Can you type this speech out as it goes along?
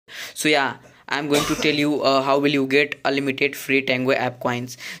So yeah, I'm going to tell you how will you get unlimited free Tango app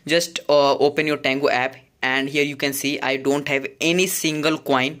coins. Just open your Tango app, and here you can see I don't have any single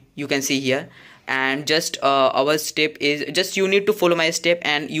coin. You can see here, and just our step is just you need to follow my step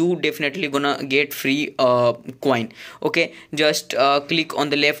and you definitely gonna get free coin. Okay, just click on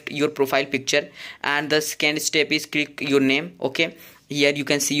the left your profile picture, and the second step is click your name. Okay, here you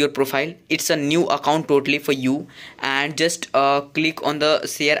can see your profile, it's a new account totally for you, and just click on the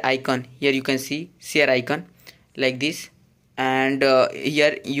share icon. Here you can see share icon like this, and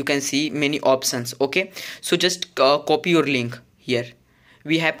here you can see many options. Okay, so just copy your link. Here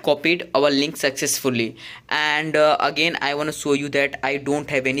we have copied our link successfully, and again I want to show you that I don't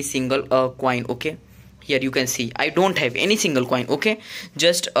have any single coin. Okay, here you can see I don't have any single coin. Okay,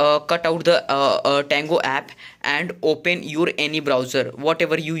 just cut out the Tango app and open your any browser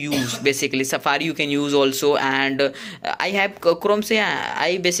whatever you use. Basically Safari you can use also, and I have Chrome, so yeah,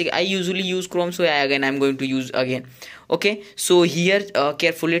 I usually use Chrome, so yeah, again I'm going to use again. Okay, so here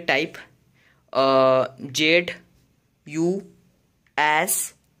carefully type ZUST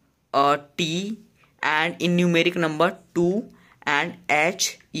and in numeric number 2 and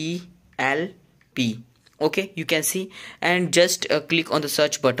HELP. Okay, you can see, and just click on the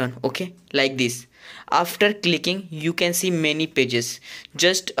search button. Okay, like this. After clicking you can see many pages.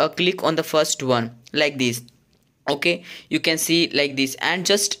 Just click on the first one like this. Okay, you can see like this, and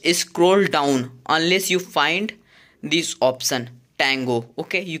just scroll down unless you find this option Tango.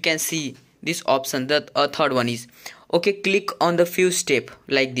 Okay, you can see this option, the third one is. Okay, click on the few step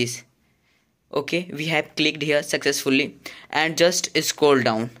like this. Okay, we have clicked here successfully, and just scroll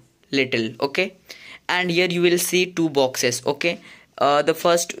down little. Okay, and here you will see two boxes. Okay, the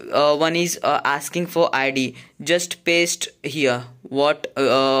first one is asking for ID. Just paste here what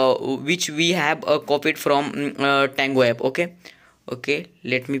which we have copied from Tango app. Okay, okay,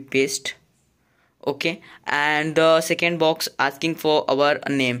 let me paste. Okay, and the second box asking for our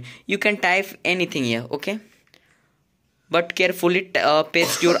name. You can type anything here. Okay, but carefully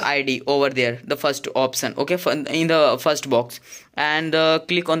paste your ID over there, the first option. Okay, in the first box, and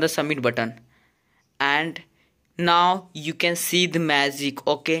click on the submit button, and now you can see the magic.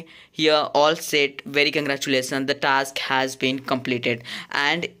 Okay, here all set, very congratulations, the task has been completed,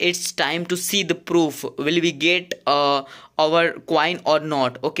 and it's time to see the proof. Will we get our coin or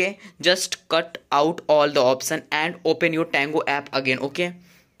not? Okay, just cut out all the option and open your Tango app again. Okay,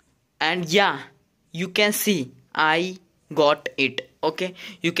 and yeah, you can see I got it. Okay,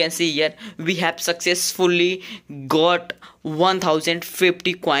 you can see here we have successfully got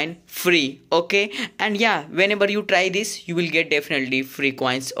 1050 coin free. Okay, and yeah, whenever you try this you will get definitely free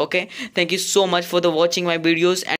coins. Okay, thank you so much for the watching my videos, and